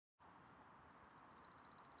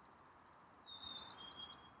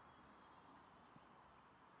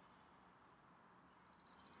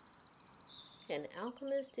An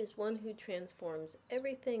alchemist is one who transforms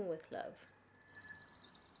everything with love.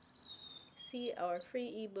 See our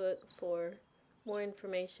free ebook for more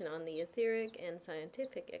information on the etheric and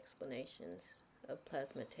scientific explanations of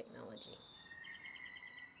plasma technology.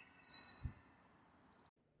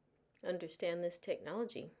 Understand this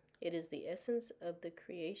technology. It is the essence of the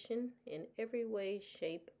creation in every way,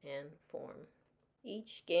 shape, and form.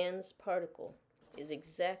 Each GAN's particle is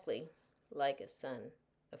exactly like a sun,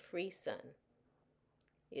 a free sun.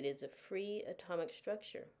 It is a free atomic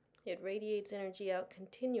structure. It radiates energy out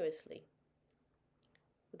continuously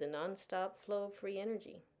with a non-stop flow of free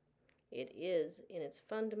energy. It is in its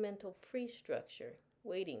fundamental free structure,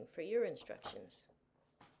 waiting for your instructions.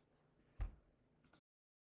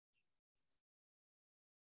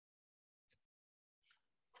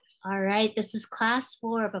 All right, this is class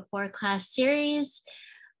 4 of a 4-class series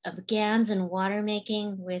of GANs and water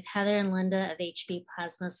making with Heather and Linda of HB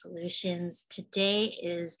Plasma Solutions. Today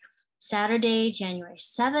is Saturday, January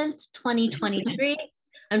 7th, 2023.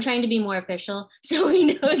 I'm trying to be more official so we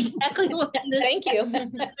know exactly when this Thank you.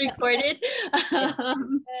 is recorded.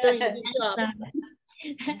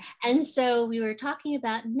 And so we were talking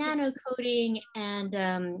about nanocoating and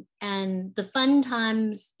the fun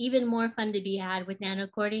times, even more fun to be had with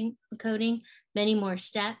nanocoating, many more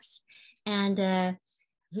steps. And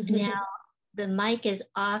now the mic is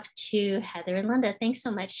off to Heather and Linda. Thanks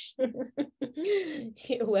so much.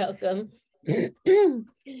 You're welcome.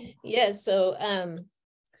 Yeah, so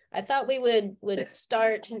I thought we would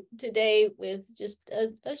start today with just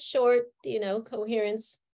a short,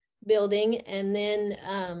 coherence building, and then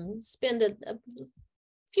spend a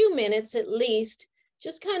few minutes at least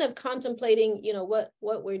just kind of contemplating,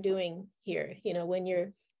 what we're doing here, when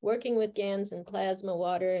you're working with GANs and plasma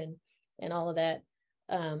water and all of that,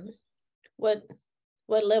 what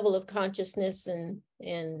level of consciousness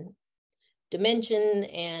and dimension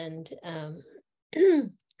and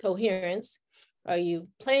coherence are you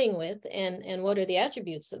playing with, and what are the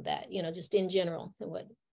attributes of that, just in general, and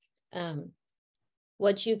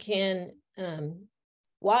what you can,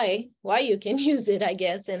 why you can use it, I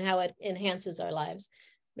guess, and how it enhances our lives,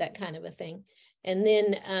 that kind of a thing. And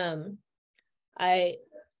then I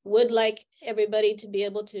would like everybody to be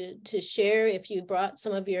able to share if you brought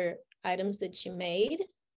some of your items that you made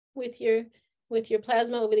with your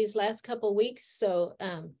plasma over these last couple weeks. So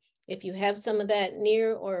if you have some of that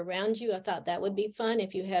near or around you, I thought that would be fun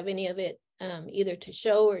if you have any of it either to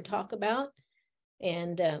show or talk about,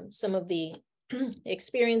 and some of the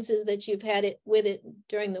experiences that you've had with it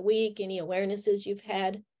during the week, any awarenesses you've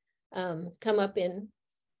had come up in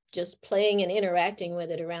just playing and interacting with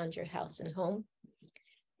it around your house and home.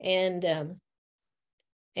 And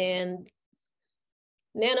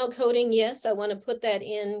nanocoating, yes, I want to put that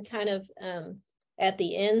in kind of at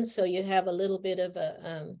the end, so you have a little bit of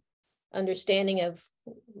a understanding of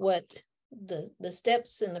what the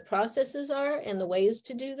steps and the processes are and the ways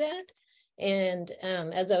to do that. And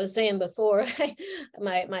as I was saying before,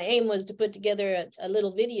 my aim was to put together a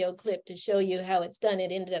little video clip to show you how it's done.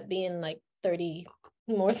 It ended up being like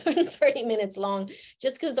more than 30 minutes long,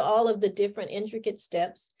 just because all of the different intricate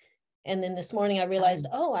steps. And then this morning I realized,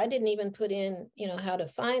 oh, I didn't even put in, how to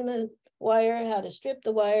find the wire, how to strip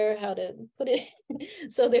the wire, how to put it.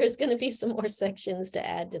 So there's going to be some more sections to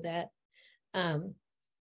add to that.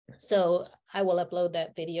 So I will upload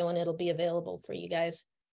that video and it'll be available for you guys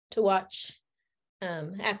to watch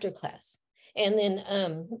after class. And then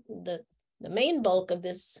the main bulk of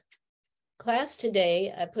this class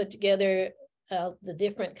today, I put together the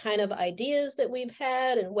different kind of ideas that we've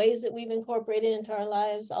had and ways that we've incorporated into our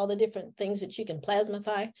lives, all the different things that you can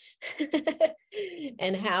plasmify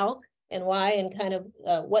and how and why, and kind of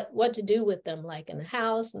what to do with them, like in the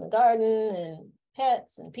house and the garden and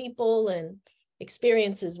pets and people and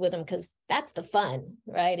experiences with them, because that's the fun,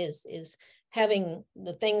 right? Is having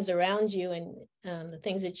the things around you and the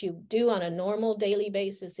things that you do on a normal daily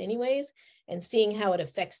basis anyways, and seeing how it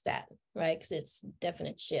affects that, right? Because it's a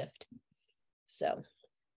definite shift. So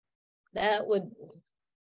that would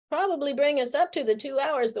probably bring us up to the 2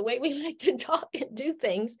 hours, the way we like to talk and do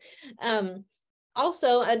things.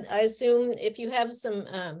 Also, I assume if you have some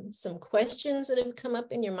questions that have come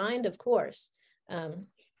up in your mind, of course,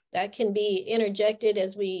 that can be interjected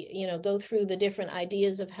as we, go through the different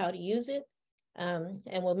ideas of how to use it.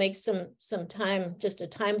 And we'll make some time, just a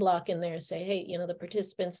time block in there, say, hey, the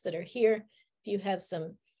participants that are here, if you have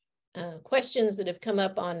some questions that have come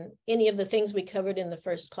up on any of the things we covered in the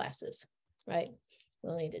first classes, right?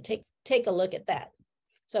 We'll need to take a look at that.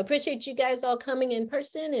 So I appreciate you guys all coming in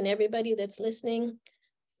person, and everybody that's listening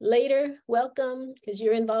later, welcome, because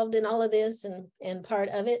you're involved in all of this and part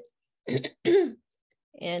of it.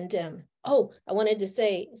 And oh, I wanted to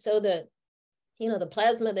say, so the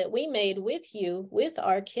plasma that we made with you, with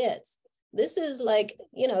our kits, this is like,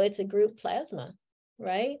 it's a group plasma,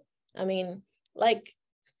 right? I mean, like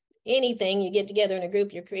anything, you get together in a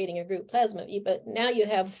group, you're creating a group plasma, but now you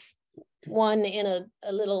have one in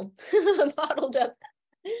a little bottled up,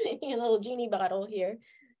 little genie bottle here.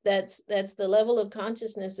 That's the level of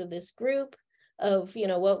consciousness of this group, of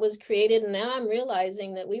what was created. And now I'm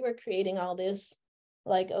realizing that we were creating all this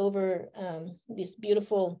like over this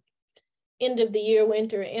beautiful end of the year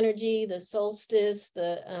winter energy, the solstice,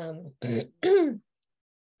 the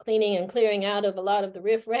cleaning and clearing out of a lot of the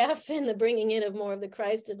riffraff and the bringing in of more of the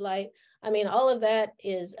Christed light. I mean, all of that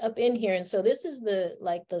is up in here. And so this is the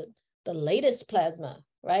latest plasma,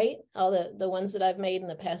 right? All the ones that I've made in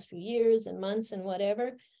the past few years and months and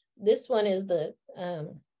whatever. This one is the,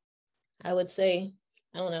 I would say,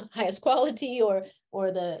 I don't know, highest quality or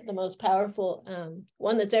the most powerful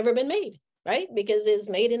one that's ever been made, right? Because it's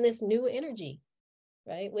made in this new energy,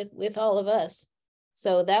 right? With all of us.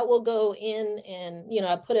 So that will go in, and,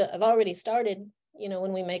 I've already started,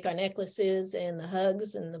 when we make our necklaces and the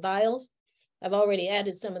hugs and the vials, I've already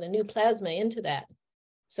added some of the new plasma into that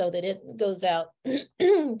so that it goes out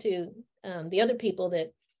to the other people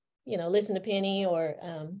that, listen to Penny or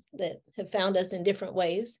that have found us in different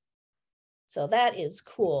ways. So that is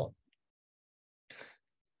cool.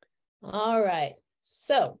 All right.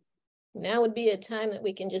 So now would be a time that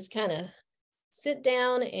we can just kind of sit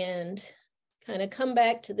down and kind of come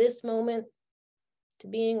back to this moment, to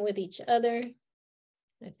being with each other.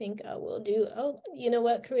 I think I will do, oh, you know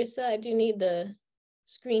what, Clarissa, I do need the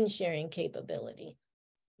screen sharing capability.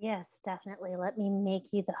 Yes, definitely. Let me make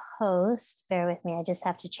you the host. Bear with me. I just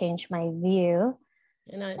have to change my view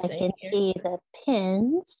And so I can see the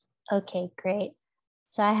pins. Okay, great.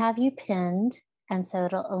 So I have you pinned, and so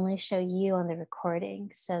it'll only show you on the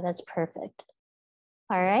recording. So that's perfect.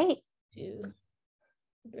 All right. To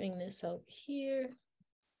bring this over here.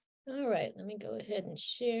 All right, let me go ahead and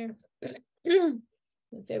share.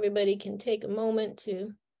 If everybody can take a moment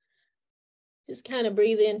to just kind of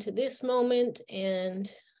breathe into this moment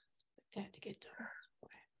and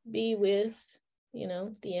be with,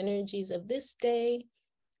 the energies of this day,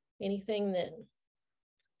 anything that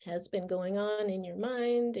has been going on in your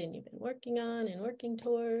mind and you've been working on and working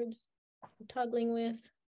towards, toggling with.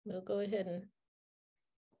 We'll go ahead and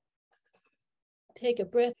take a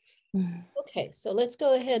breath. Okay, so let's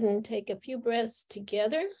go ahead and take a few breaths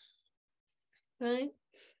together. Right?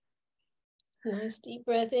 Nice deep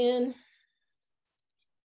breath in.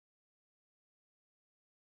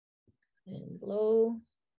 And blow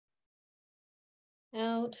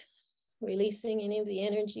out, releasing any of the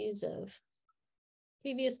energies of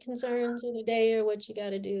previous concerns of the day or what you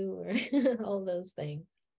got to do or all those things.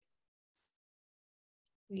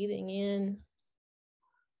 Breathing in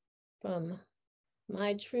from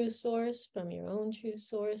my true source, from your own true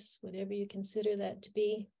source, whatever you consider that to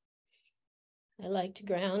be. I like to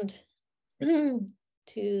ground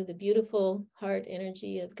to the beautiful heart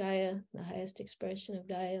energy of Gaia, the highest expression of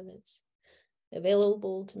Gaia that's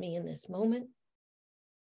available to me in this moment.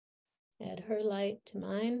 Add her light to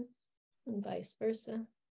mine and vice versa.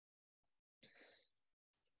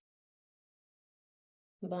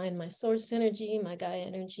 Combine my source energy, my Gaia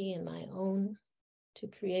energy, and my own to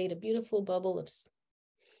create a beautiful bubble of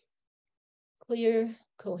clear,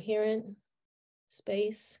 coherent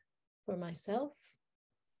space for myself,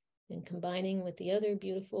 and combining with the other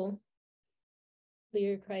beautiful,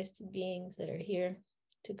 clear Christed beings that are here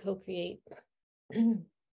to co-create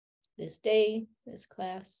this day, this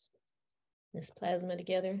class, this plasma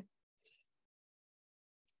together.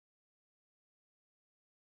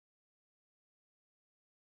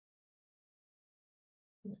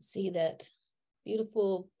 See that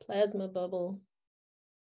beautiful plasma bubble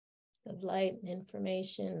of light and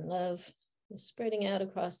information and love is spreading out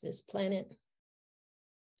across this planet,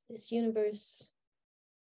 this universe,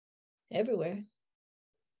 everywhere.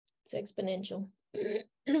 It's exponential.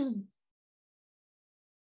 And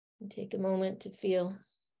take a moment to feel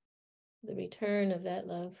the return of that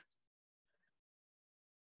love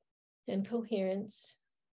and coherence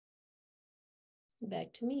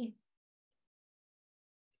back to me.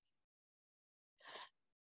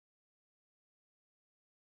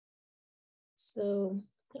 So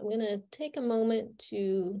I'm going to take a moment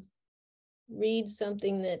to read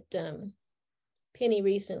something that Penny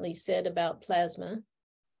recently said about plasma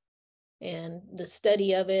and the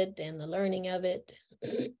study of it and the learning of it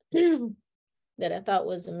that I thought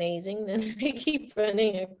was amazing. And I keep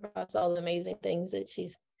running across all the amazing things that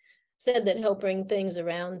she's said that help bring things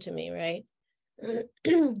around to me, right?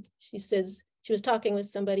 she says she was talking with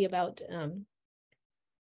somebody about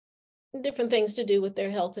different things to do with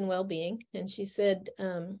their health and well-being. And she said,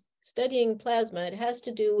 studying plasma, it has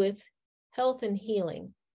to do with health and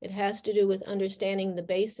healing. It has to do with understanding the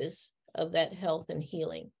basis of that health and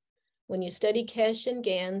healing. When you study Kesh and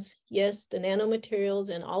GANs, yes, the nanomaterials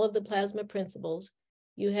and all of the plasma principles,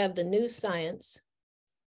 you have the new science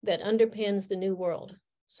that underpins the new world.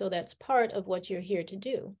 So that's part of what you're here to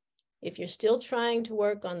do. If you're still trying to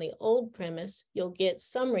work on the old premise, you'll get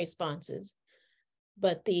some responses,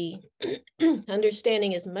 but the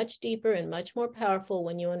understanding is much deeper and much more powerful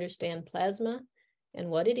when you understand plasma and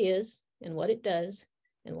what it is and what it does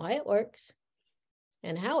and why it works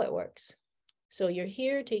and how it works. So you're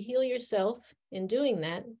here to heal yourself. In doing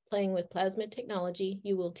that, playing with plasma technology,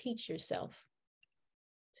 you will teach yourself.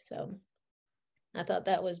 So I thought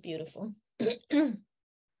that was beautiful.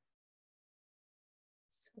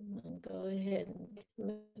 So I'll go ahead and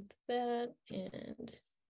move that and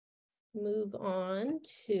move on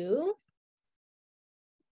to,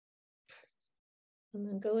 I'm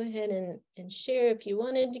going to go ahead and share. If you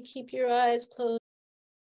wanted to keep your eyes closed,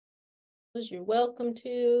 you're welcome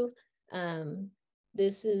to.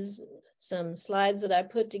 This is some slides that I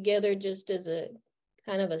put together just as a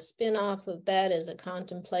kind of a spin-off of that, as a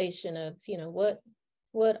contemplation of, you know,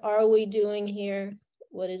 what are we doing here?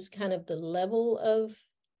 What is kind of the level of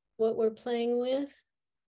what we're playing with?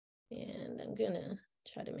 And I'm gonna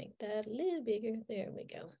try to make that a little bigger. There we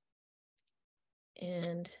go.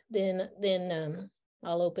 And then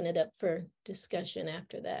I'll open it up for discussion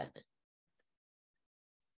after that.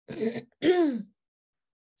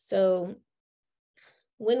 So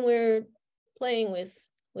when we're playing with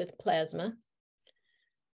plasma,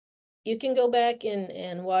 you can go back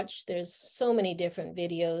and watch. There's so many different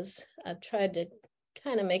videos. I've tried to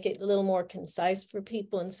kind of make it a little more concise for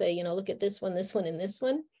people and say, you know, look at this one, and this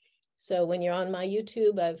one. So when you're on my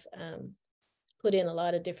YouTube, I've put in a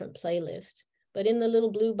lot of different playlists. But in the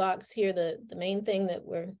little blue box here, the main thing that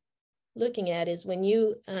we're looking at is when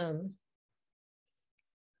you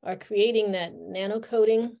are creating that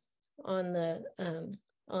nanocoating on the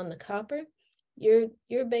copper,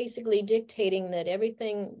 you're basically dictating that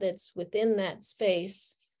everything that's within that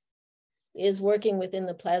space is working within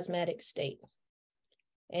the plasmatic state.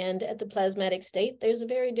 And at the plasmatic state, there's a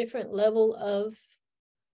very different level of,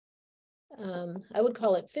 I would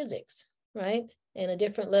call it physics, right? And a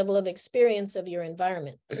different level of experience of your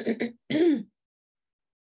environment.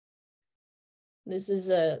 This is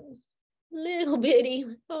a little bitty,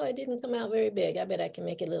 oh, it didn't come out very big. I bet I can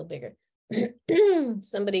make it a little bigger.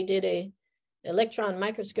 Somebody did a electron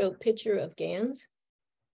microscope picture of GANs,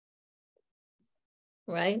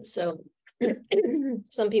 right? So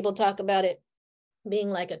some people talk about it being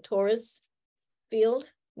like a torus field,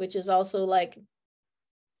 which is also like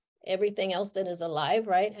everything else that is alive,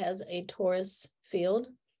 right, has a torus field.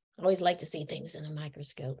 I always like to see things in a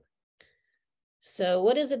microscope. So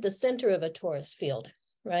what is at the center of a torus field,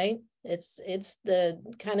 right? It's the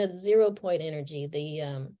kind of 0 point energy,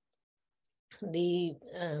 the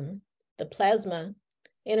plasma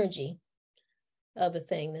energy of a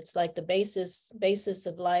thing. That's like the basis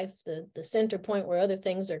of life, the center point where other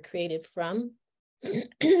things are created from.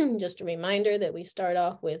 Just a reminder that we start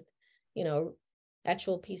off with, you know,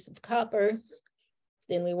 actual piece of copper,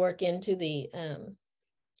 then we work into the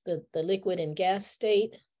liquid and gas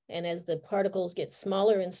state, and as the particles get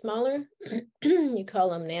smaller and smaller, you call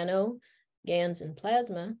them nano, GANs, and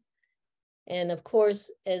plasma. And of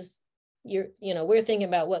course, as we're thinking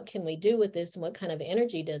about what can we do with this and what kind of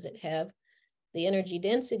energy does it have, the energy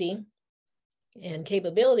density and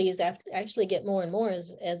capabilities actually get more and more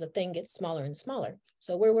as a thing gets smaller and smaller.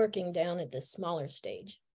 So we're working down at the smaller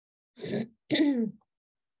stage.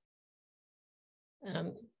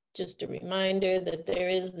 Just a reminder that there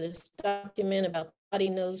is this document about the body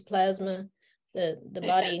knows plasma. The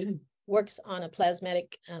body works on a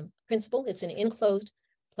plasmatic principle. It's an enclosed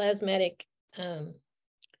plasmatic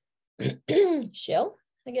shell,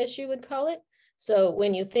 I guess you would call it. So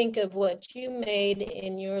when you think of what you made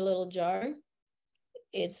in your little jar,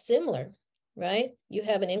 it's similar, right? You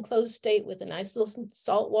have an enclosed state with a nice little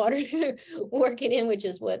salt water working in, which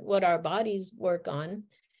is what our bodies work on.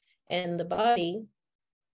 And the body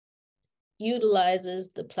utilizes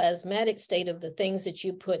the plasmatic state of the things that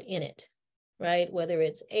you put in it, right? Whether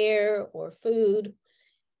it's air or food,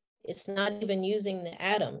 it's not even using the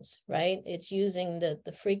atoms, right? It's using the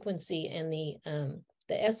frequency and the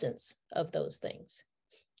essence of those things.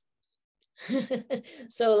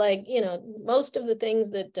 So like, most of the things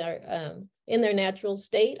that are in their natural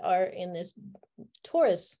state are in this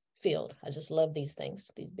torus field. I just love these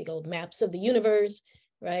things, these big old maps of the universe,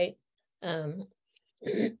 right?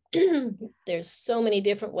 There's so many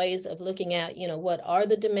different ways of looking at, what are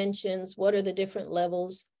the dimensions, what are the different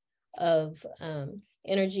levels of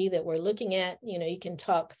energy that we're looking at. You can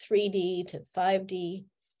talk 3D to 5D.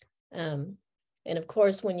 And of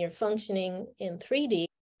course, when you're functioning in 3D,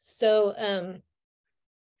 so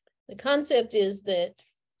the concept is that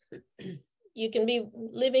you can be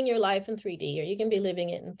living your life in 3D, or you can be living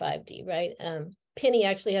it in 5D, right? Penny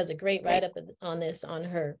actually has a great write-up on this on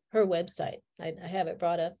her website. I have it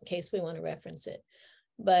brought up in case we want to reference it.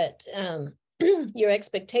 But your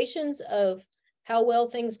expectations of how well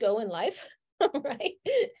things go in life, right?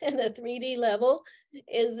 And the 3D level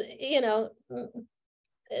is,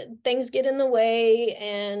 things get in the way,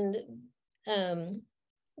 and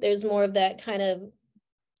there's more of that kind of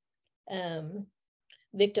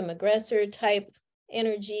victim aggressor type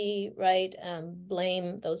energy, right?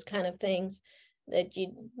 Blame, those kind of things that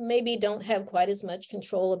you maybe don't have quite as much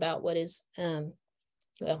control about what is,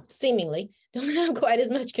 well, seemingly don't have quite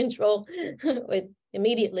as much control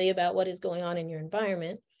immediately about what is going on in your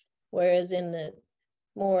environment. Whereas in the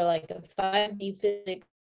more like a 5D physics,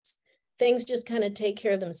 things just kind of take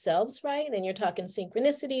care of themselves, right? And you're talking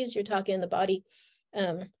synchronicities, you're talking the body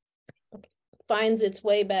finds its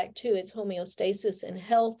way back to its homeostasis and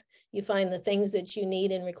health. You find the things that you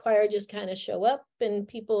need and require just kind of show up, and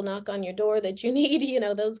people knock on your door that you need,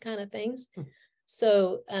 those kind of things.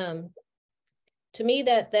 So to me,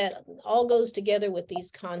 that all goes together with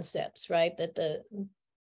these concepts, right? That the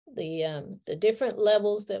different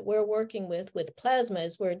levels that we're working with plasma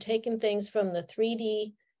is we're taking things from the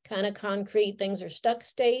 3D kind of concrete, things are stuck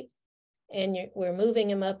state, and we're moving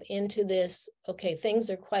them up into this, okay, things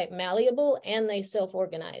are quite malleable and they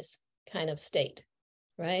self-organize kind of state,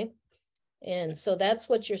 right? And so that's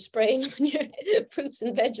what you're spraying on your fruits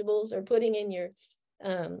and vegetables, or putting in your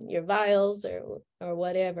vials or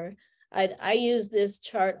whatever. I use this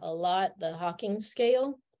chart a lot, the Hawking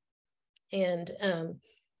scale. And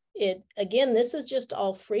again, this is just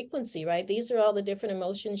all frequency, right? These are all the different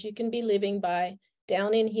emotions you can be living by.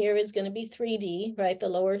 Down in here is going to be 3D, right? The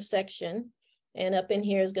lower section. And up in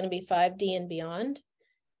here is going to be 5D and beyond.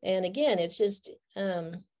 And again, it's just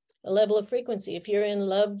a level of frequency. If you're in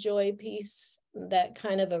love, joy, peace, that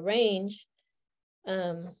kind of a range,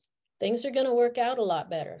 things are going to work out a lot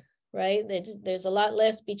better, right? There's a lot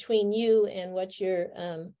less between you and what you're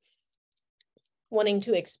wanting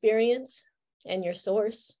to experience and your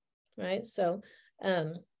source, right? So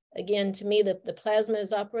again, to me, the plasma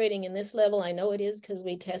is operating in this level. I know it is because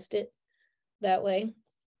we test it that way.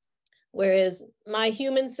 Whereas my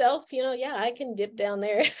human self, yeah, I can dip down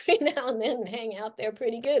there every now and then and hang out there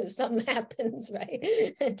pretty good if something happens, right?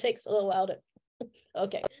 It takes a little while to,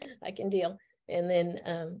 okay, I can deal. And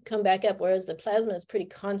then come back up, whereas the plasma is pretty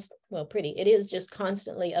constant, well, it is just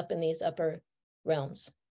constantly up in these upper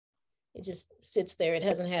realms. It just sits there. It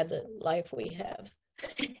hasn't had the life we have.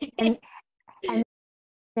 and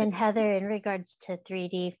then Heather, in regards to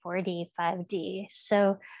 3D, 4D, 5D,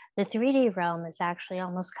 so the 3D realm is actually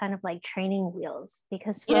almost kind of like training wheels,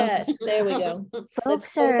 because folks, yes, there we go.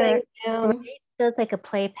 Folks are, so it's like a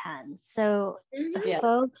playpen. So yes.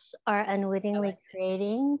 Folks are unwittingly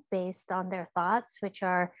creating based on their thoughts, which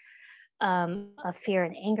are of fear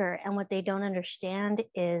and anger. And what they don't understand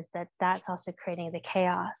is that that's also creating the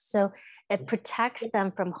chaos. So it protects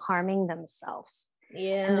them from harming themselves.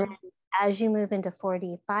 Yeah. And then as you move into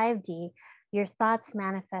 4D, 5D, your thoughts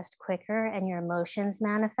manifest quicker and your emotions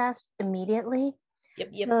manifest immediately. Yep.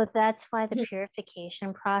 So that's why the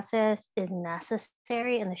purification process is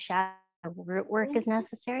necessary, and the shadow root work is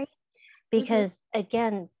necessary. Because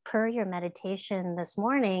again, per your meditation this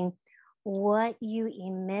morning, what you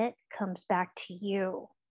emit comes back to you.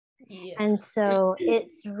 Yeah. And so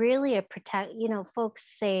it's really a protect,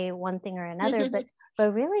 folks say one thing or another,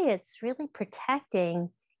 but really it's really protecting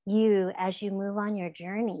you as you move on your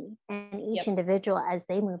journey, and each individual as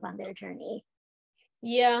they move on their journey.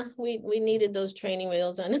 Yeah, we needed those training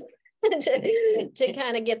wheels on to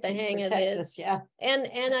kind of get the hang of it.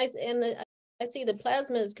 And I see the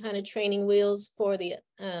plasma as kind of training wheels for the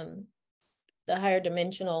higher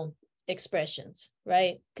dimensional expressions,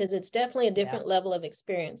 right? Because it's definitely a different level of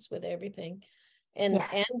experience with everything. And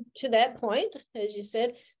to that point, as you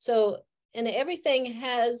said, so, and everything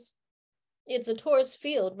has, it's a torus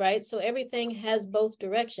field, right? So everything has both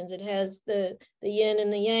directions. It has the yin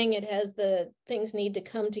and the yang. It has the things need to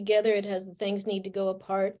come together. It has the things need to go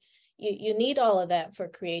apart. You need all of that for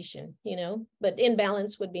creation, but in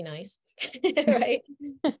balance would be nice, right?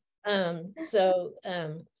 So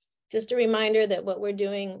just a reminder that what we're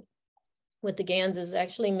doing with the GANs is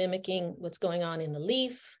actually mimicking what's going on in the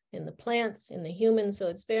leaf, in the plants, in the human. So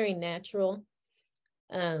it's very natural.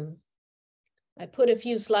 I put a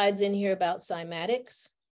few slides in here about cymatics.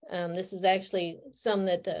 This is actually some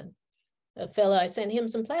that a fellow, I sent him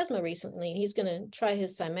some plasma recently. He's going to try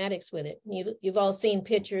his cymatics with it. You've all seen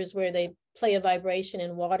pictures where they play a vibration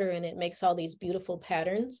in water and it makes all these beautiful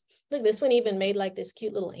patterns. Look, this one even made like this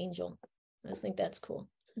cute little angel. I just think that's cool.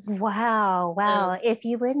 Wow. Wow. If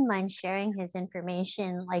you wouldn't mind sharing his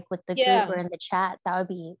information, like with the group or in the chat, that would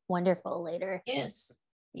be wonderful later. Yes.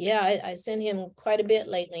 Yeah, I sent him quite a bit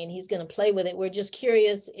lately and he's going to play with it. We're just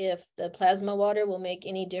curious if the plasma water will make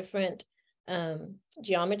any different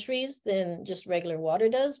geometries than just regular water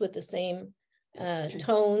does with the same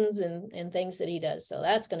tones and things that he does. So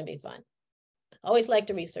that's going to be fun. Always like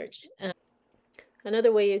to research.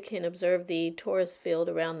 Another way you can observe the torus field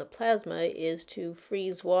around the plasma is to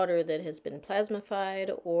freeze water that has been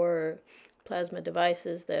plasmafied or plasma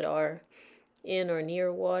devices that are in or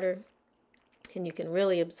near water. And you can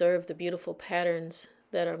really observe the beautiful patterns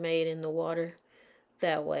that are made in the water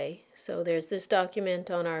that way. So there's this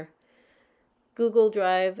document on our Google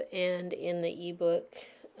Drive and in the ebook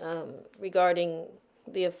regarding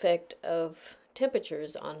the effect of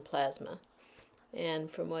temperatures on plasma.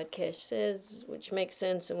 And from what Kesh says, which makes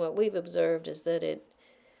sense, and what we've observed is that it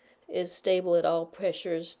is stable at all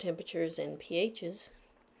pressures, temperatures, and pHs.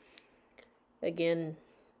 Again,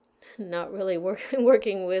 not really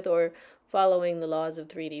working with or following the laws of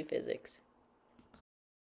 3D physics.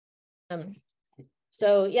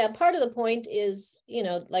 So yeah, part of the point is,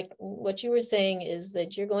 like what you were saying is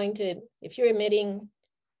that you're going to, if you're emitting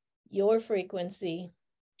your frequency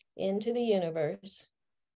into the universe,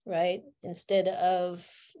 right, instead of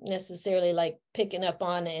necessarily like picking up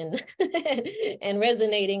on and and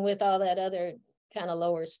resonating with all that other kind of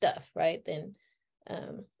lower stuff, right, then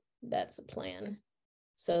that's the plan.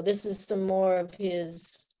 So this is some more of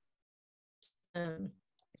his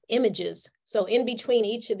images. So in between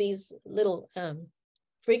each of these little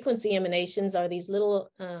frequency emanations are these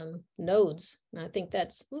little nodes. And I think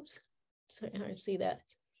that's, oops, sorry, hard to see that.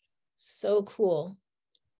 So cool.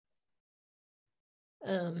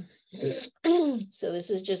 So this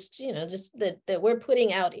is just, just that we're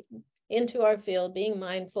putting out into our field, being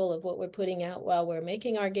mindful of what we're putting out while we're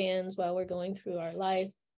making our GANs, while we're going through our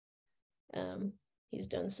life. He's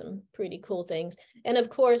done some pretty cool things. And of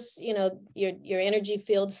course, your energy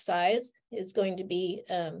field size is going to be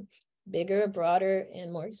bigger, broader,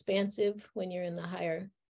 and more expansive when you're in the higher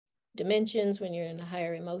dimensions, when you're in the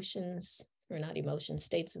higher emotions, or not emotions,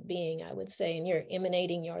 states of being, I would say, and you're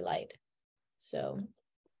emanating your light. So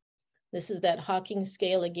this is that Hawking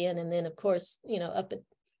scale again. And then of course, up at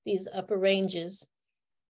these upper ranges,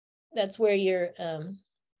 that's where you're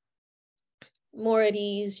more at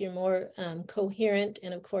ease, you're more coherent.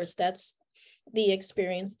 And of course, that's the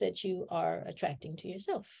experience that you are attracting to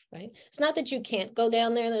yourself, right? It's not that you can't go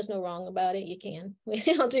down there. There's no wrong about it. You can. We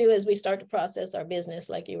all do as we start to process our business,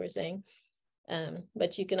 like you were saying.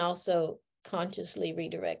 But you can also consciously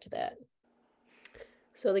redirect that.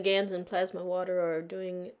 So the GANs in plasma water are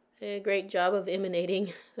doing a great job of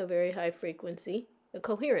emanating a very high frequency, a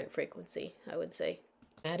coherent frequency, I would say.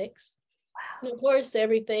 Mathematics. Wow. And of course,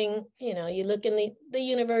 everything, you look in the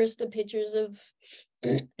universe, the pictures of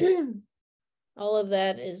all of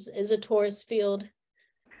that is a torus field.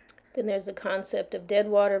 Then there's the concept of dead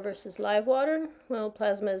water versus live water. Well,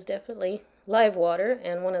 plasma is definitely live water,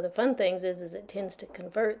 and one of the fun things is it tends to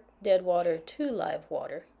convert dead water to live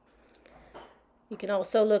water. You can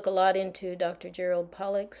also look a lot into Dr. Gerald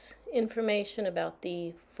Pollack's information about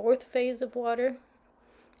the fourth phase of water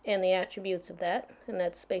and the attributes of that, and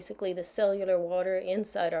that's basically the cellular water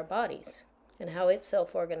inside our bodies and how it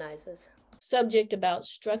self-organizes. Subject about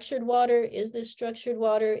structured water. Is this structured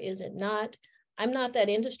water? Is it not? I'm not that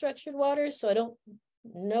into structured water, so I don't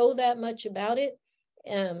know that much about it.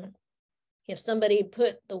 If somebody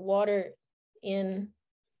put the water in,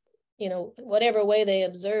 whatever way they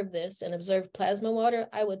observe this and observe plasma water,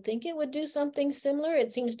 I would think it would do something similar.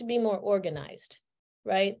 It seems to be more organized,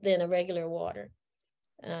 right, than a regular water.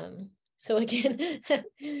 So again,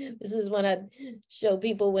 this is when I show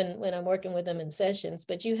people when I'm working with them in sessions,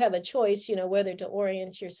 but you have a choice, whether to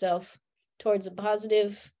orient yourself towards a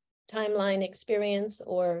positive timeline experience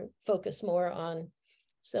or focus more on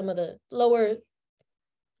some of the lower,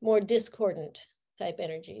 more discordant type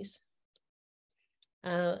energies.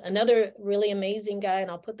 Another really amazing guy,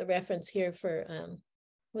 and I'll put the reference here for,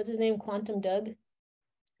 what's his name? Quantum Doug.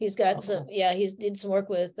 He's got some, yeah, he's did some work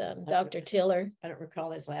with Dr. Tiller. I don't recall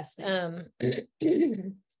his last name.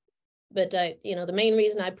 But the main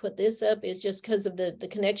reason I put this up is just because of the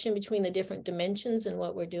connection between the different dimensions and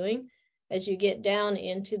what we're doing. As you get down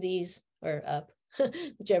into these, or up,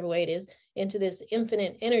 whichever way it is, into this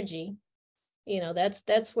infinite energy,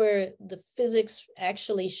 that's where the physics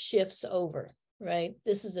actually shifts over, right?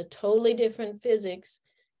 This is a totally different physics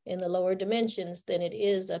in the lower dimensions than it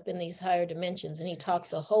is up in these higher dimensions. And he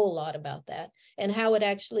talks a whole lot about that and how it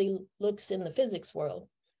actually looks in the physics world,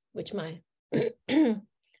 which my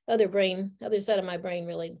other side of my brain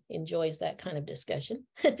really enjoys that kind of discussion.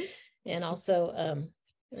 And also,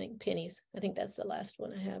 I think Penny's, I think that's the last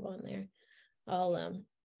one I have on there. I'll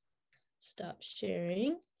stop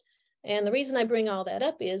sharing. And the reason I bring all that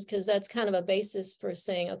up is because that's kind of a basis for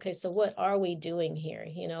saying, okay, so what are we doing here?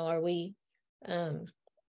 Are we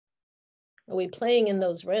playing in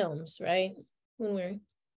those realms, right? When we're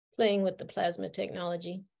playing with the plasma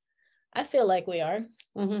technology, I feel like we are.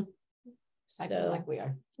 Mm-hmm. I feel like we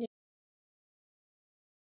are.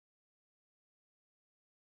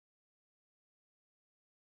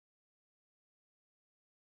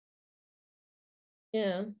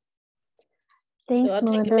 Yeah. Thanks, so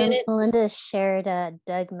Melinda. Melinda shared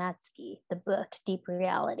Doug Matsky, the book Deep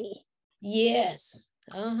Reality. Yes.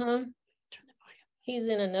 He's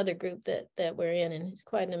in another group that we're in, and he's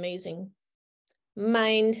quite an amazing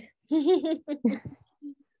mind.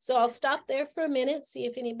 So I'll stop there for a minute, see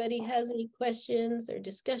if anybody has any questions or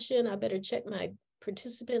discussion. I better check my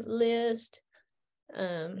participant list.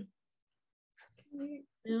 No,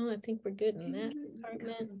 I think we're good in that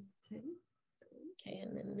department. Okay,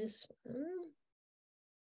 and then this one.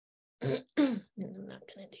 I'm not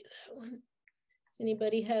going to do that one. Does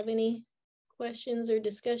anybody have any questions or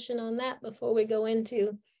discussion on that before we go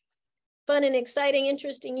into fun and exciting,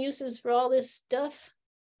 interesting uses for all this stuff?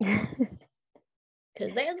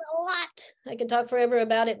 Because there's a lot. I could talk forever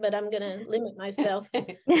about it, but I'm going to limit myself.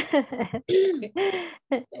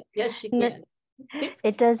 Yes, you can.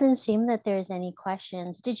 It doesn't seem that there's any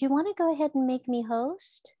questions. Did you want to go ahead and make me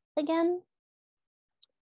host again?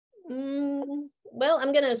 Well,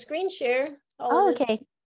 I'm going to screen share all of this. Okay.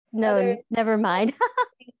 No, never mind.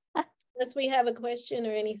 Unless we have a question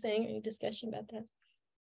or anything, any discussion about that.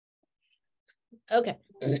 Okay.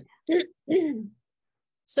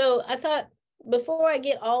 So I thought before I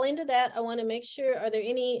get all into that, I want to make sure, are there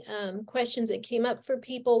any questions that came up for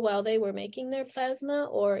people while they were making their plasma,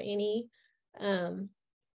 or any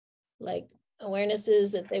like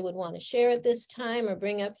awarenesses that they would want to share at this time or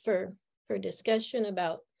bring up for discussion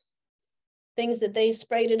about things that they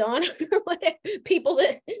sprayed it on, or whatever, people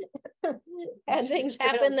that had things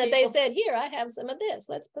happen that they said, here, I have some of this,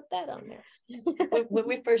 let's put that on there. When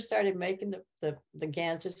we first started making the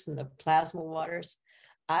Ganses and the plasma waters,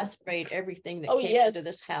 I sprayed everything that came into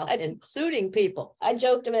this house, including people. I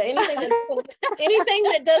joked about anything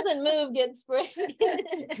that doesn't move gets sprayed.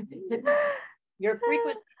 Your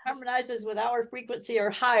frequency harmonizes with our frequency or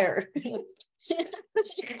higher.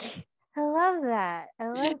 I love that.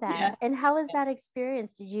 Yeah. And how was that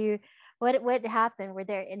experience? What happened? Were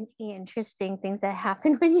there any interesting things that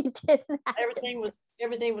happened when you did that?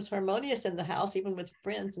 Everything was harmonious in the house, even with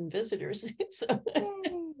friends and visitors. So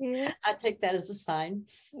I take that as a sign.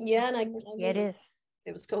 Yeah, and I it is.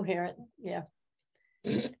 It was coherent. Yeah.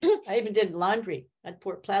 I even did laundry. I'd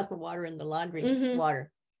pour plasma water in the laundry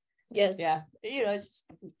water. Yes. Yeah. It's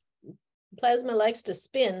plasma likes to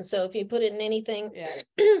spin, so if you put it in anything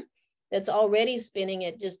that's already spinning,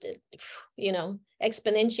 it just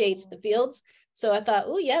exponentiates the fields. So I thought,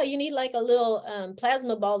 oh yeah, you need like a little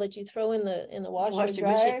plasma ball that you throw in the washer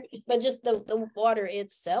dryer, but just the water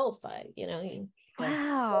itself, wow,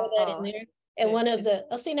 throw that in there. And one of the,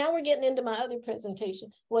 see, now we're getting into my other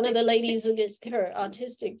presentation. One of the ladies who gets her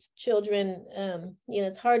autistic children,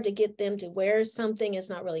 it's hard to get them to wear something. It's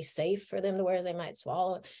not really safe for them to wear. They might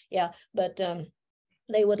swallow. Yeah, but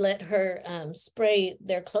they would let her spray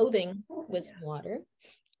their clothing with water,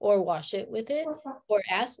 or wash it with it,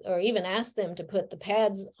 or even ask them to put the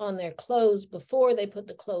pads on their clothes before they put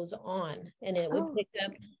the clothes on, and it would pick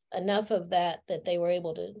up enough of that they were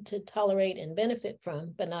able to tolerate and benefit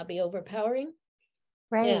from, but not be overpowering.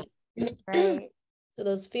 Right. Yeah. Right. So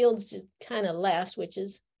those fields just kind of last, which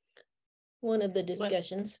is one of the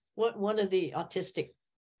discussions. One of the autistic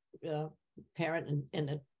parent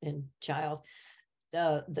and child,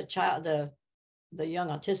 the young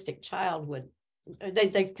autistic child would,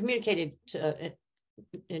 they communicated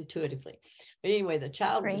intuitively, but anyway, the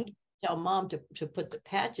child would tell mom to put the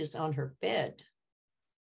patches on her bed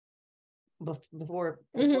before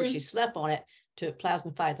she slept on it, to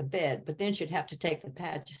plasmafy the bed, but then she'd have to take the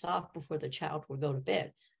patches off before the child would go to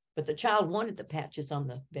bed. But the child wanted the patches on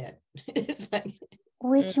the bed. It's like,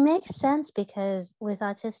 Which makes sense because with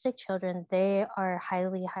autistic children, they are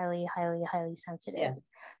highly, highly, highly, highly sensitive. Yes.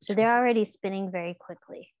 So they're already spinning very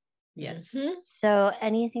quickly. Yes. So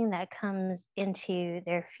anything that comes into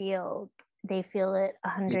their field, they feel it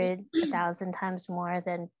 100, 1,000 times more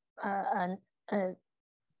than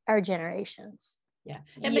our generations. Yeah,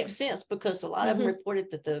 it makes sense because a lot of them reported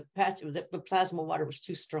that the plasma water was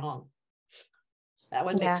too strong. That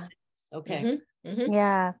would make sense. Okay.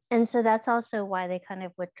 Yeah, and so that's also why they kind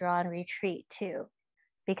of withdraw and retreat too,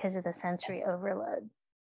 because of the sensory overload.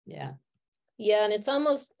 Yeah. Yeah, and it's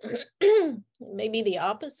almost maybe the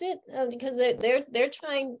opposite because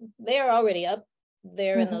they're already up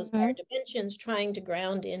there in those higher dimensions trying to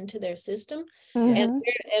ground into their system, and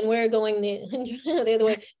we're going the other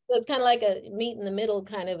way. So it's kind of like a meet in the middle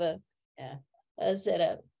kind of a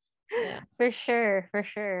setup. Yeah, for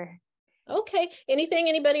sure. Okay. Anything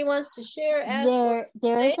anybody wants to share? Ask.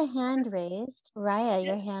 There is a hand raised. Raya,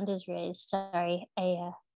 your hand is raised. Sorry,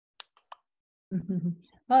 Aya.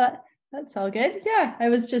 Well, that's all good. Yeah, I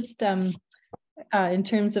was just in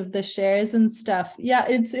terms of the shares and stuff. Yeah,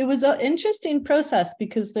 it was an interesting process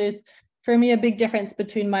because there's, for me, a big difference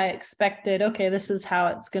between my expected, okay, this is how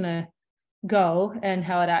it's gonna go, and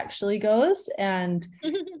how it actually goes. And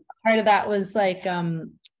part of that was like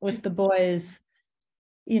with the boys,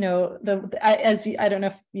 you know, I don't know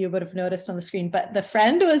if you would have noticed on the screen, but the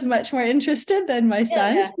friend was much more interested than my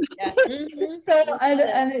son. So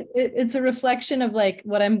it's a reflection of like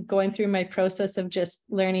what I'm going through, my process of just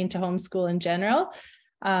learning to homeschool in general.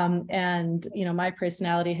 And you know, my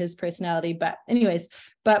personality, his personality, but anyways,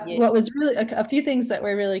 what was really a few things that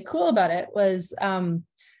were really cool about it was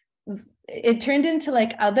it turned into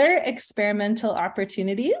like other experimental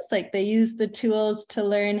opportunities. Like they used the tools to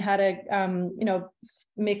learn how to you know,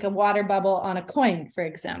 make a water bubble on a coin, for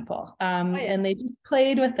example. And they just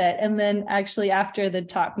played with it. And then actually after the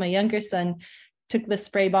talk, my younger son took the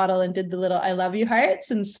spray bottle and did the little I love you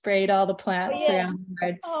hearts and sprayed all the plants around the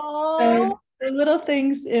yard. So the little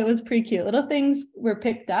things, it was pretty cute. Little things were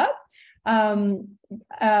picked up.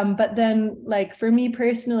 But then like for me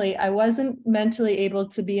personally, I wasn't mentally able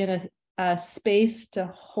to be in a space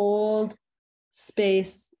to hold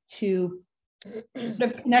space to sort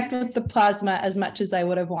of connect with the plasma as much as I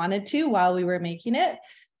would have wanted to while we were making it.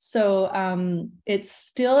 So it's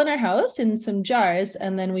still in our house in some jars,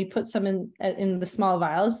 and then we put some in the small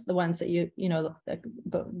vials, the ones that you know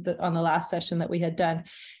on the last session that we had done.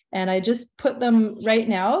 And I just put them right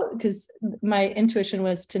now because my intuition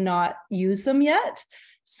was to not use them yet.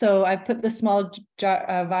 So I put the small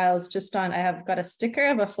vials just on. I have got a sticker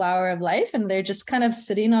of a flower of life, and they're just kind of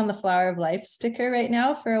sitting on the flower of life sticker right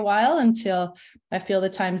now for a while until I feel the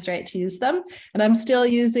time's right to use them. And I'm still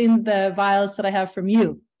using the vials that I have from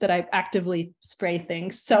you that I actively spray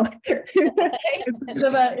things. So it's a bit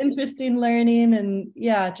of an interesting learning, and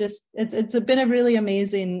yeah, just it's been a really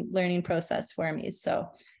amazing learning process for me. So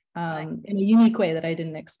in a unique way that I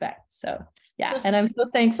didn't expect. So yeah, and I'm so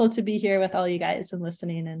thankful to be here with all you guys and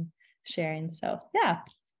listening and sharing. So yeah.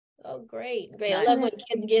 Oh, great. I love when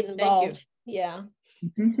kids get involved. Yeah.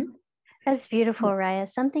 That's beautiful, Raya.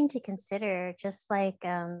 Something to consider, just like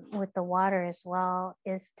with the water as well,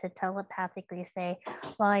 is to telepathically say,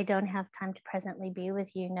 while I don't have time to presently be with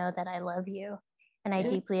you, know that I love you. And I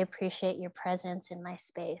deeply appreciate your presence in my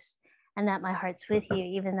space, and that my heart's with you,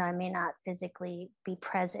 even though I may not physically be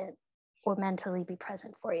present or mentally be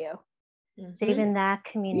present for you. So even that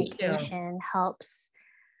communication helps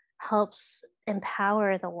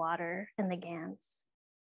empower the water and the GANs.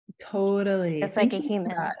 Totally. Just like a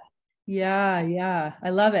human. Yeah. I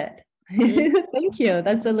love it. Thank you.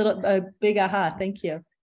 That's a big aha. Thank you.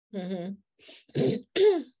 And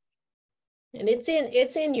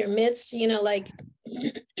it's in your midst, you know, like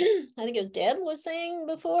I think it was Deb was saying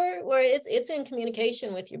before, where it's in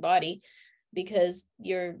communication with your body because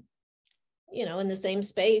you're, you know, in the same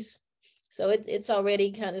space. So it's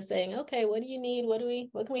already kind of saying, okay, what do you need? What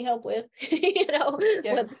can we help with? You know,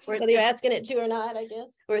 whether you're asking it to or not, I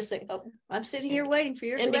guess. Or saying, oh, I'm sitting here waiting for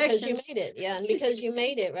your and directions. Because you made it, and because you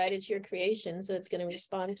made it, right? It's your creation, so it's going to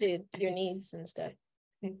respond to your needs and stuff,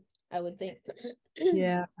 I would think.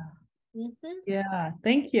 Yeah. Yeah.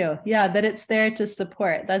 Thank you. Yeah, that it's there to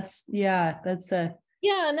support. That's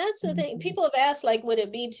Yeah, and that's the thing. People have asked, like, would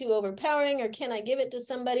it be too overpowering, or can I give it to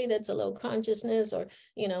somebody that's a low consciousness, or,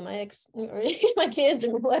 you know, my ex or my kids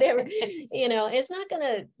or whatever, you know, it's not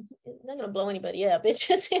gonna blow anybody up.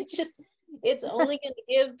 It's only gonna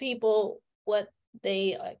give people what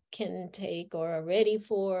they can take or are ready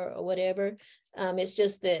for or whatever. It's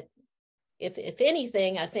just that if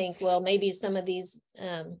anything, I think, well, maybe some of these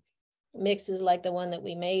mixes like the one that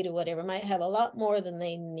we made or whatever might have a lot more than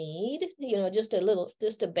they need. You know, just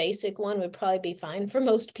a basic one would probably be fine for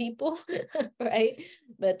most people, right?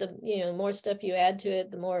 But the, you know, more stuff you add to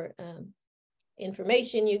it, the more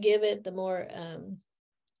information you give it, the more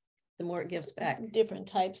it gives back. Different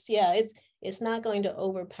types. Yeah, it's not going to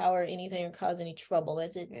overpower anything or cause any trouble.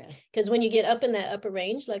 That's it. Because when you get up in that upper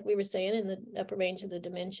range, like we were saying, in the upper range of the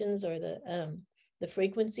dimensions or the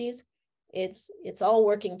frequencies, it's all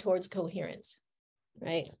working towards coherence,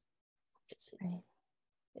 right?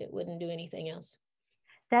 It wouldn't do anything else.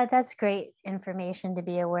 That's great information to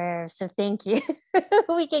be aware of. So thank you.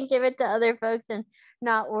 We can give it to other folks and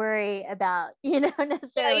not worry about,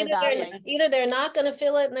 necessarily either they're not going to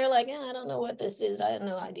feel it and they're like, I don't know what this is. I have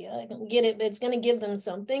no idea. I don't get it, but it's going to give them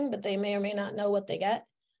something, but they may or may not know what they got.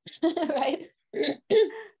 Right?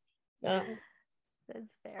 That's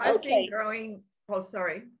fair. I've been growing,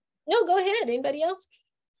 sorry. No, go ahead. Anybody else?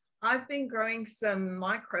 I've been growing some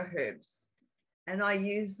microherbs and I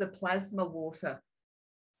use the plasma water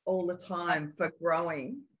all the time for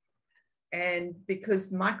growing. And because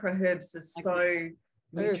microherbs are so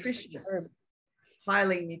nutritious,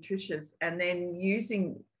 highly nutritious, and then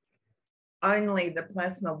using only the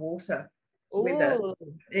plasma water with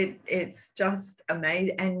it's just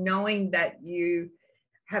amazing. And knowing that you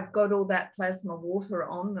have got all that plasma water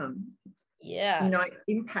on them, it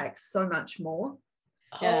impacts so much more.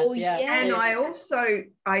 And I also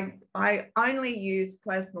I only use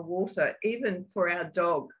plasma water, even for our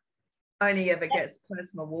dog only ever gets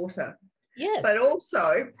plasma water. But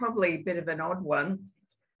also probably a bit of an odd one,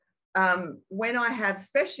 when I have,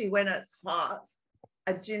 especially when it's hot,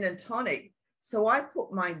 a gin and tonic, so I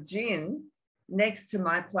put my gin next to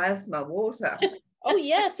my plasma water. Oh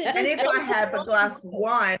yes, it does. And if I have a glass of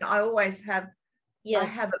wine, I always have I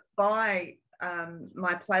have it by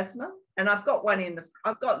my plasma, and I've got one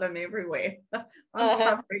I've got them everywhere. I'm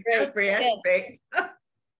covering every aspect.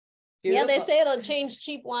 Yeah, they say it'll change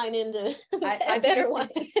cheap wine into a better wine.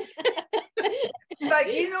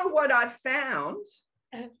 But you know what I found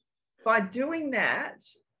by doing that?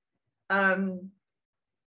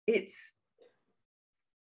 It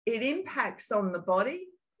impacts on the body.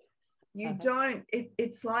 You don't,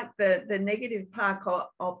 it's like the negative part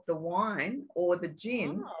of the wine or the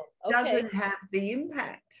gin doesn't have the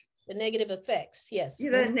impact. The negative effects, yes.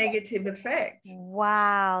 The negative effect.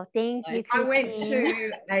 Wow, thank you, Christine. I went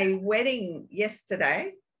to a wedding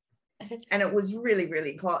yesterday and it was really,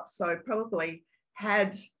 really hot. So I probably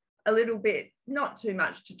had a little bit, not too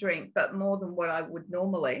much to drink, but more than what I would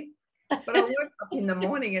normally. But I woke up in the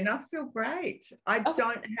morning and I feel great. I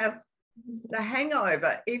don't have the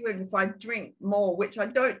hangover, even if I drink more, which I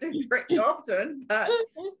don't do very often, but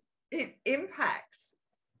it impacts.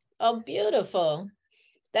 Oh, beautiful.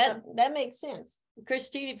 That makes sense.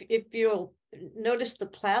 Christine, if you'll notice, the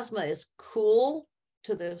plasma is cool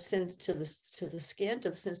to the skin, to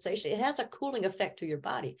the sensation. It has a cooling effect to your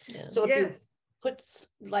body. So if you put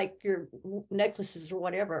like your necklaces or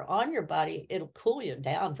whatever on your body, it'll cool you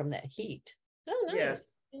down from that heat. Oh, nice. Yes.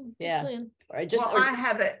 Yeah. Or I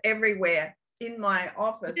have it everywhere in my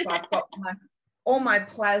office. I've got all my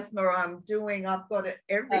plasma I've got it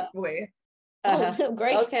everywhere. Oh,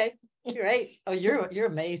 great. Okay. Great. Oh, you're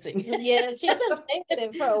amazing. Yes, you've been thinking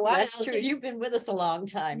it for a while. That's true. You've been with us a long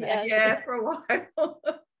time. Yeah, for a while.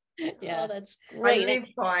 Yeah, that's great. I live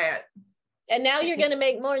by it. And now you're going to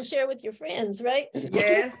make more and share with your friends, right?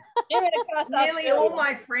 Yes. Share it across Nearly Australia. all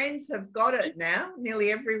my friends have got it now.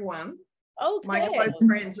 Nearly everyone. Okay. My close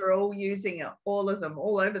friends are all using it. All of them,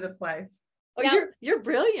 all over the place. Oh, now, you're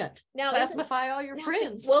brilliant. Now, plasmify all your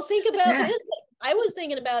friends. Well, think about this. I was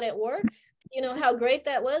thinking about at work. You know how great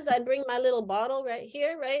that was. I'd bring my little bottle right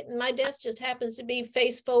here, right? And my desk just happens to be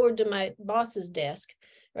face forward to my boss's desk,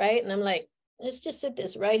 right? And I'm like, let's just sit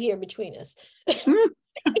this right here between us. Good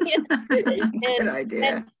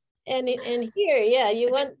idea. And here,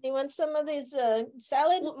 you want some of these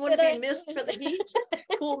salad? Would it be mist for the heat?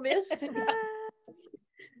 Cool mist.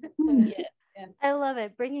 Yeah. I love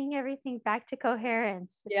it. Bringing everything back to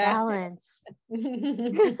coherence, balance.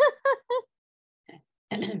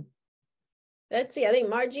 Let's see. I think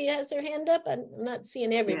Margie has her hand up. I'm not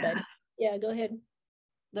seeing everybody. Yeah, go ahead.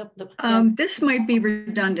 This might be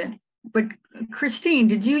redundant, but Christine,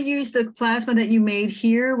 did you use the plasma that you made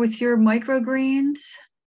here with your microgreens?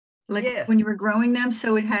 Like when you were growing them,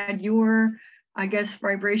 so it had your, I guess,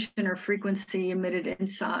 vibration or frequency emitted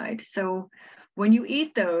inside. So when you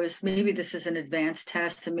eat those, maybe this is an advanced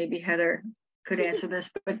test, and maybe Heather could answer this,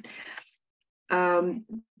 but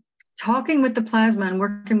talking with the plasma and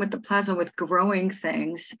working with the plasma with growing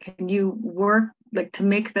things, can you work like to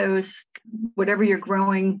make those, whatever you're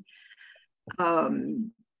growing,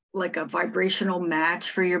 like a vibrational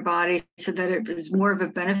match for your body, so that it is more of a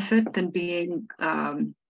benefit than being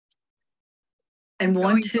and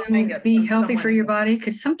want to be healthy for your body?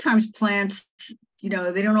 Because sometimes plants, you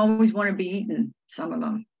know, they don't always want to be eaten, some of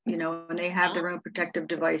them, you know, and they have their own protective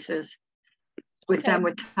devices with them,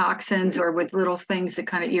 with toxins or with little things that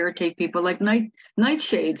kind of irritate people, like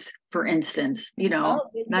nightshades, for instance. You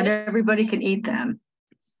know, not everybody can eat them.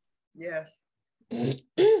 Yes.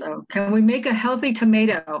 So can we make a healthy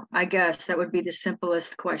tomato? I guess that would be the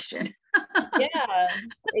simplest question. Yeah,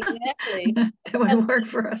 exactly. That would work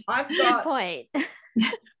for us. Good point.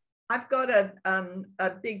 I've got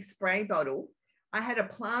a big spray bottle. I had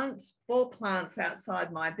 4 plants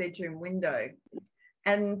outside my bedroom window,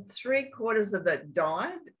 and 3/4 of it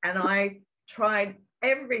died. And I tried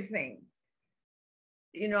everything,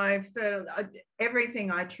 you know, for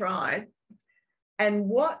everything I tried. And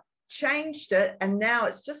what changed it, and now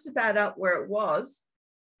it's just about up where it was,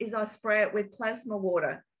 is I spray it with plasma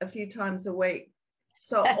water a few times a week.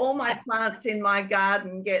 So all my plants in my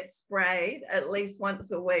garden get sprayed at least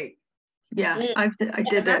once a week. Yeah, I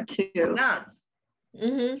did that too. Nuts.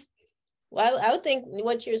 Mm-hmm. Well, I would think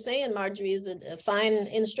what you're saying, Marjorie, is a fine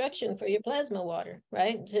instruction for your plasma water,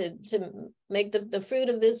 right? To make the fruit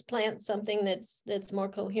of this plant something that's more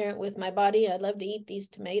coherent with my body. I'd love to eat these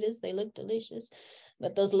tomatoes. They look delicious,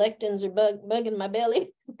 but those lectins are bugging my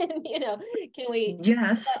belly. You know, can we?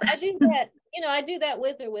 Yes. I do that. You know, I do that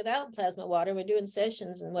with or without plasma water. We're doing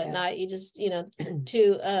sessions and whatnot. You just, you know,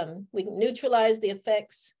 we can neutralize the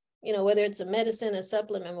effects. You know, whether it's a medicine, a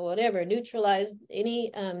supplement, or whatever, neutralize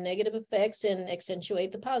any negative effects and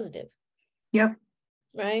accentuate the positive. Yep.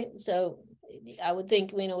 Right. So I would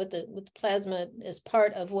think, you know, with the plasma as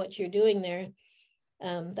part of what you're doing there,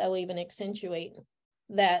 that will even accentuate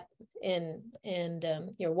that, and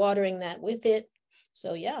you're watering that with it.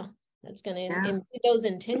 So yeah, that's going to put those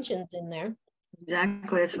intentions in there.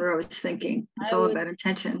 Exactly. That's what I was thinking. It's all about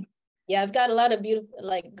intention. Yeah, I've got a lot of beautiful,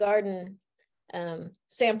 like, garden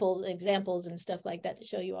samples, examples, and stuff like that to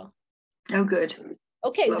show you all. Oh, good.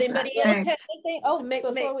 Okay, does anybody else have anything? Oh,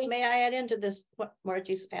 may I add into this what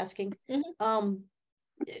Margie's asking? Mm-hmm.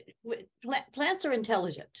 Plants are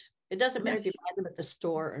intelligent. It doesn't matter if you buy them at the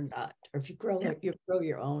store or not, or if you grow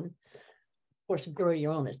your own. Of course, grow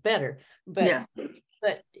your own is better, but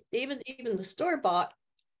but even the store bought.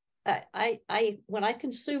 I when I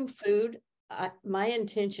consume food, my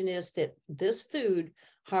intention is that this food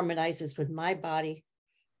harmonizes with my body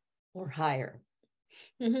or higher,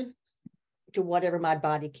 to whatever my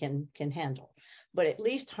body can handle, but at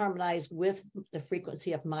least harmonize with the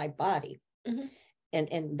frequency of my body,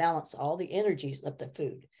 and balance all the energies of the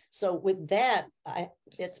food. So with that,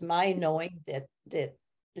 it's my knowing that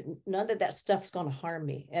none of that stuff's going to harm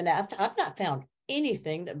me, and I've not found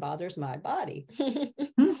anything that bothers my body.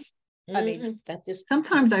 I mean, that just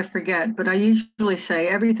sometimes I forget, but I usually say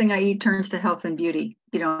everything I eat turns to health and beauty.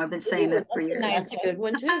 You know, I've been saying that for years. That's a good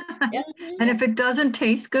one too. Yeah. And if it doesn't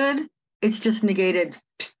taste good, it's just negated.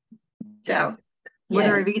 So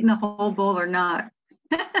whether I've eaten the whole bowl or not.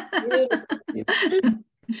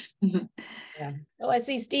 Oh, I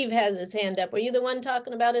see Steve has his hand up. Were you the one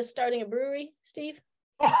talking about us starting a brewery, Steve?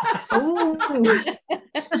 Oh.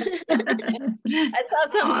 I saw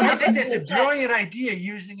something. I think that's a brilliant idea,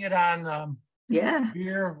 using it on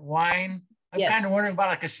beer, wine. I'm kind of wondering about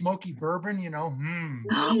like a smoky bourbon, you know.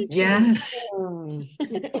 Yes. But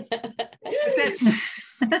that's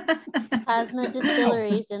Plasma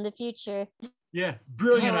distilleries in the future. Yeah,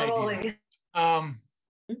 brilliant idea.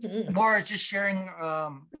 More just sharing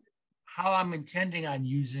how I'm intending on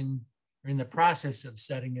using, or in the process of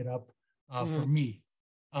setting it up for me.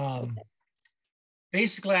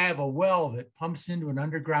 Basically, I have a well that pumps into an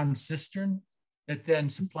underground cistern that then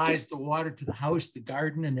supplies the water to the house, the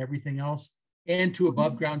garden, and everything else, and to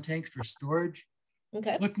above ground tanks for storage.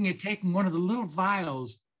 Okay. Looking at taking one of the little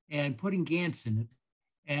vials and putting GANTs in it,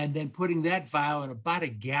 and then putting that vial in about a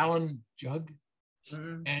gallon jug,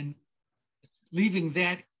 and leaving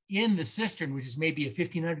that in the cistern, which is maybe a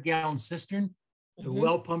 1,500 gallon cistern. The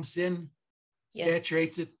well pumps in,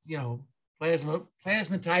 saturates it, you know,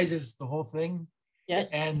 plasmatizes the whole thing.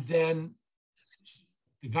 Yes. And then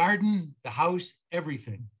the garden, the house,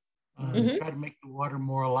 everything. Try to make the water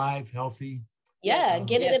more alive, healthy. Yeah,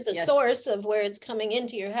 get it at the source of where it's coming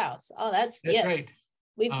into your house. Oh, that's right.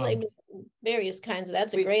 We played with various kinds of.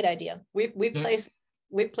 That's a great idea. We place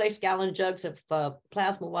gallon jugs of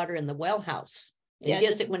plasma water in the well house. It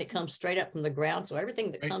gets it when it comes straight up from the ground. So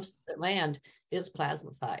everything that comes to the land is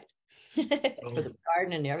plasmafied for the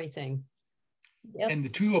garden and everything. And the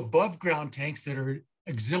 2 above ground tanks that are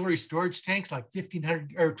auxiliary storage tanks, like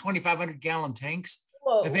 1,500 or 2,500 gallon tanks.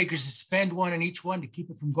 Whoa. If they could suspend one in each one to keep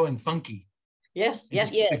it from going funky. Yes, And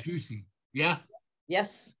just yes, keep yes. it juicy. Yeah.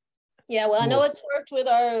 yes. Yeah, well, I know Cool. it's worked with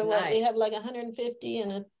our, what, we have Nice. like 150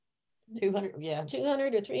 and a 200, yeah.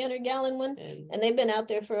 200 or 300 gallon one. And And they've been out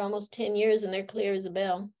there for almost 10 years and they're clear as a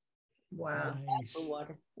bell. Wow. Nice. for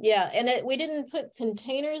water. Yeah, and we didn't put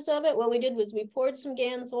containers of it. What we did was we poured some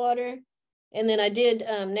GANS water, and then I did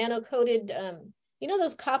nano-coated, you know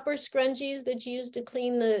those copper scrunchies that you use to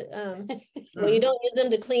clean the, well, you don't use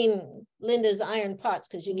them to clean Linda's iron pots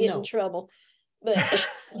because you get No. in trouble. But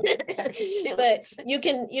but you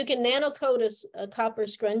can nano-coat a copper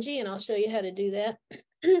scrunchie, and I'll show you how to do that.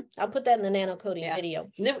 I'll put that in the nano-coating Yeah. video.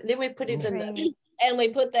 Then we put it in the, Great. And we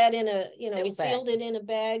put that in a, we Sealed bag. sealed it in a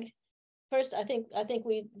bag. First, I think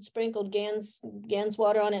we sprinkled GANS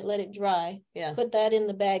water on it, let it dry, yeah, put that in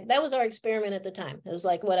the bag. That was our experiment at the time. It was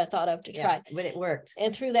like what I thought of to yeah, try. but it worked.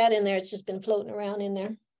 And threw that in there. It's just been floating around in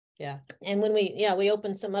there. Yeah. And when we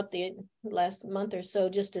opened some up the last month or so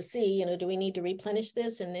just to see, do we need to replenish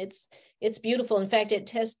this? And it's beautiful. In fact, it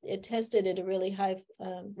tested at a really high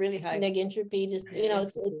Really high. neg entropy. Just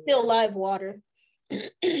it's still live water.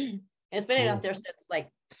 It's been Cool. out there since like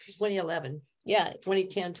 2011, Yeah,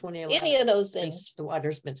 2010, 2011. any of those since things. the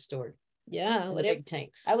water's been stored Yeah, in the whatever. big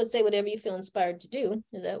tanks. I would say whatever you feel inspired to do.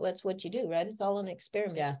 That's what you do, right? It's all an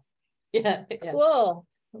experiment. Yeah. Yeah. Yeah. Cool.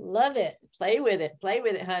 Love it. Play with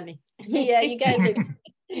it, honey. Yeah, you guys are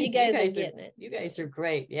getting it. You guys are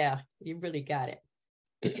great. Yeah, you really got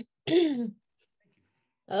it.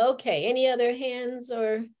 Okay, any other hands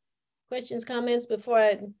or questions, comments before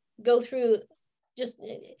I go through? Just,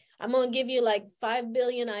 I'm going to give you like 5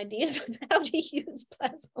 billion ideas on how to use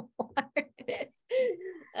plasma water.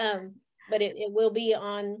 But it will be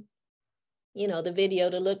on, the video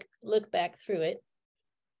to look back through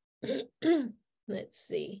it. Let's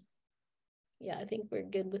see. Yeah, I think we're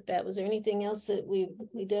good with that. Was there anything else that we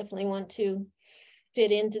definitely want to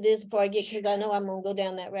fit into this before I get, because I know I'm going to go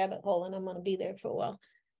down that rabbit hole and I'm going to be there for a while.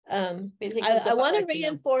 I want to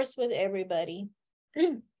reinforce with everybody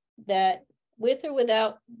that with or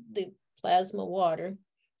without the plasma water,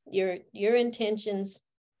 your intentions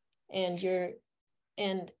and your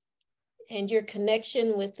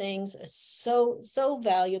connection with things is so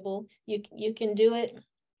valuable. You can do it.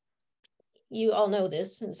 You all know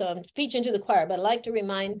this, and so I'm preaching to the choir, but I like to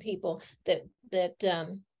remind people that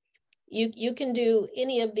you can do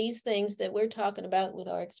any of these things that we're talking about with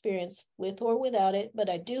our experience, with or without it. But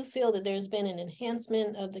I do feel that there's been an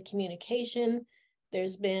enhancement of the communication.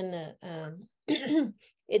 There's been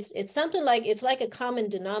it's something like, it's like a common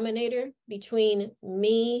denominator between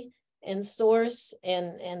me and source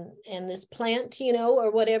and this plant,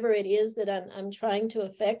 or whatever it is that I'm trying to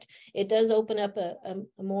affect. It does open up a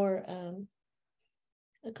more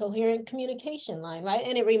a coherent communication line, right?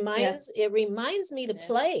 And it reminds me to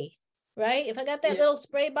play, right? If I got that little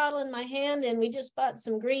spray bottle in my hand and we just bought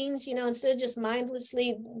some greens, instead of just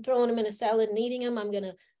mindlessly throwing them in a salad and eating them, I'm going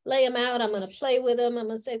to lay them out. I'm going to play with them. I'm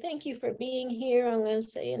going to say, thank you for being here. I'm going to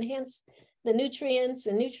say, enhance the nutrients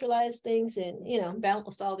and neutralize things, and,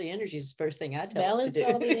 balance all the energies is the first thing I tell balance them to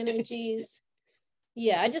do. all the energies.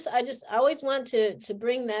 Yeah, I always want to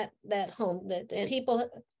bring that home, that people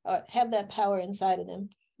have that power inside of them.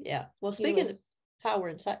 Yeah. Well, speaking of power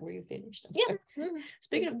inside, were you finished? Yeah.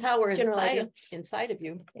 Speaking of power General inside of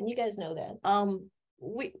you, and you guys know that.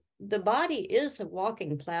 The body is a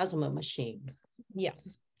walking plasma machine. Yeah.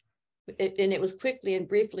 And it was quickly and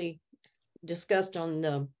briefly discussed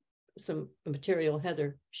on some material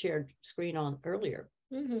Heather shared screen on earlier,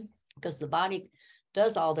 because the body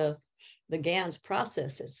does all the GANS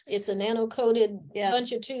processes. It's a nano-coated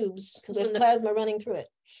bunch of tubes with plasma running through it.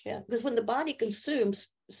 Yeah, because when the body consumes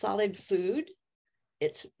solid food,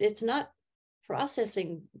 it's not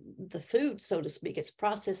processing the food, so to speak. It's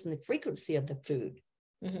processing the frequency of the food.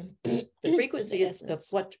 The frequency of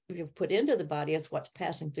what you've put into the body is what's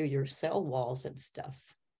passing through your cell walls and stuff.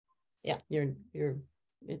 Yeah, your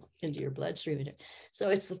into your bloodstream. So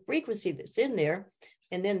it's the frequency that's in there,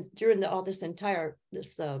 and then during all this entire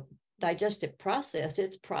digestive process,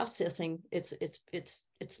 it's processing. It's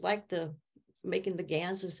like making the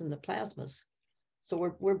ganses and the plasmas. So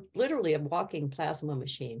we're literally a walking plasma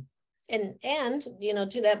machine. And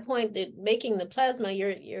to that point, that making the plasma,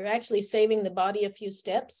 you're actually saving the body a few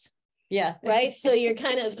steps. Yeah. Right. So you're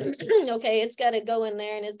kind of okay, it's got to go in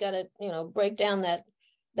there and it's got to, break down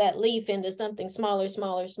that leaf into something smaller,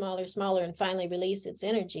 and finally release its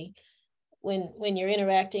energy. When you're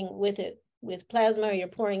interacting with it with plasma, or you're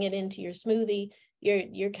pouring it into your smoothie,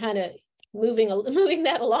 you're kind of moving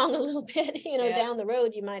that along a little bit, you know, Yeah. down the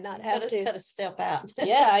road, you might not have to. Gotta step out.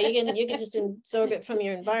 Yeah, you can just absorb it from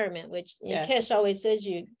your environment, which Yeah. Kesh always says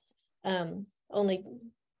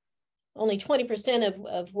only 20%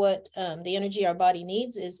 of what the energy our body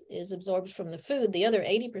needs is absorbed from the food. The other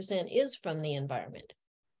 80% is from the environment,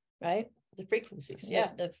 right? The frequencies,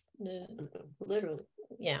 yeah. The Literally.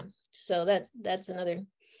 yeah. So that's another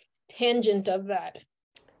tangent of that.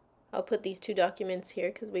 I'll put these two documents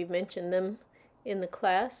here because we've mentioned them in the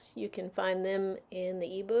class. You can find them in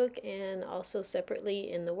the ebook and also separately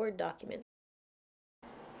in the Word document.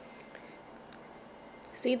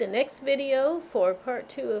 See the next video for part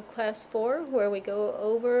 2 of class 4, where we go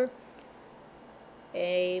over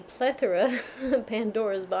a plethora,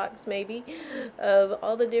 Pandora's box maybe, of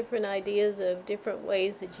all the different ideas of different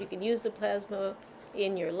ways that you can use the plasma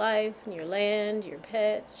in your life, in your land, your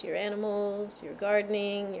pets, your animals, your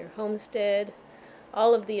gardening, your homestead,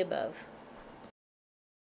 all of the above.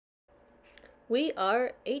 We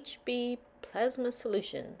are HB Plasma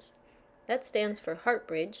Solutions. That stands for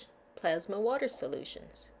Heartbridge Plasma Water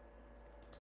Solutions.